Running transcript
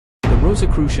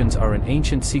Rosicrucians are an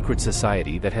ancient secret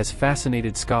society that has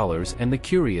fascinated scholars and the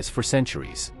curious for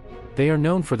centuries. They are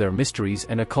known for their mysteries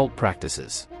and occult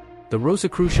practices. The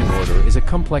Rosicrucian order is a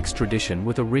complex tradition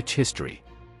with a rich history.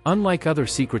 Unlike other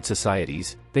secret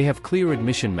societies, they have clear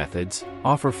admission methods,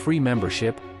 offer free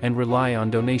membership, and rely on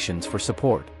donations for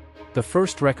support. The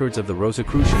first records of the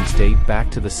Rosicrucians date back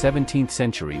to the 17th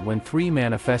century when 3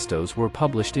 manifestos were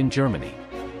published in Germany.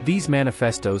 These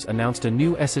manifestos announced a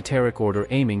new esoteric order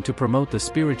aiming to promote the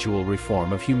spiritual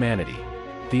reform of humanity.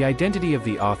 The identity of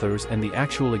the authors and the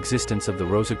actual existence of the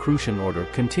Rosicrucian order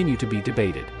continue to be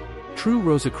debated. True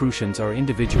Rosicrucians are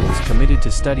individuals committed to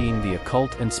studying the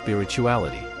occult and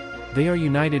spirituality. They are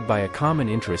united by a common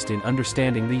interest in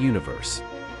understanding the universe.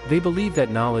 They believe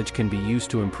that knowledge can be used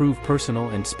to improve personal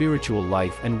and spiritual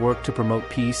life and work to promote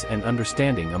peace and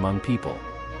understanding among people.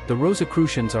 The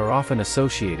Rosicrucians are often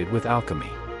associated with alchemy.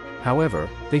 However,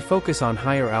 they focus on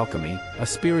higher alchemy, a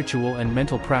spiritual and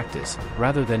mental practice,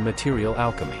 rather than material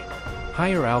alchemy.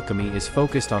 Higher alchemy is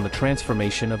focused on the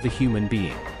transformation of the human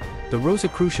being. The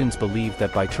Rosicrucians believe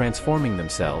that by transforming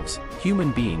themselves,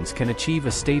 human beings can achieve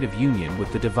a state of union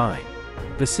with the divine.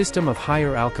 The system of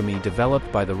higher alchemy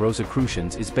developed by the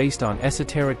Rosicrucians is based on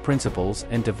esoteric principles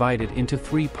and divided into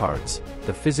 3 parts: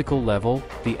 the physical level,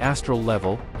 the astral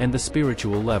level, and the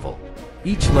spiritual level.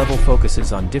 Each level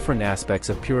focuses on different aspects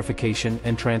of purification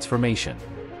and transformation.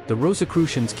 The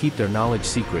Rosicrucians keep their knowledge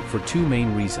secret for 2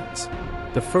 main reasons.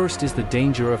 The first is the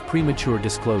danger of premature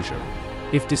disclosure.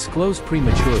 If disclosed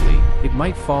prematurely, it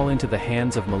might fall into the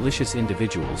hands of malicious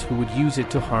individuals who would use it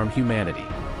to harm humanity.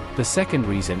 The second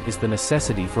reason is the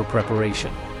necessity for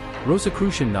preparation.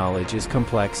 Rosicrucian knowledge is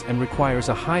complex and requires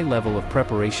a high level of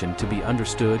preparation to be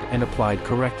understood and applied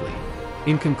correctly.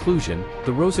 In conclusion,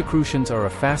 the Rosicrucians are a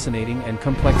fascinating and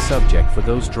complex subject for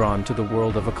those drawn to the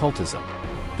world of occultism.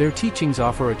 Their teachings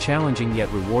offer a challenging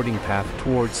yet rewarding path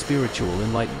towards spiritual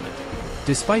enlightenment.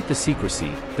 Despite the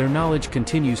secrecy, their knowledge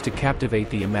continues to captivate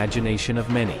the imagination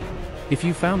of many. If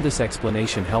you found this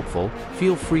explanation helpful,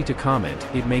 feel free to comment,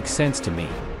 "It makes sense to me."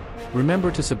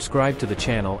 Remember to subscribe to the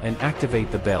channel and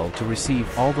activate the bell to receive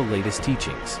all the latest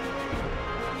teachings.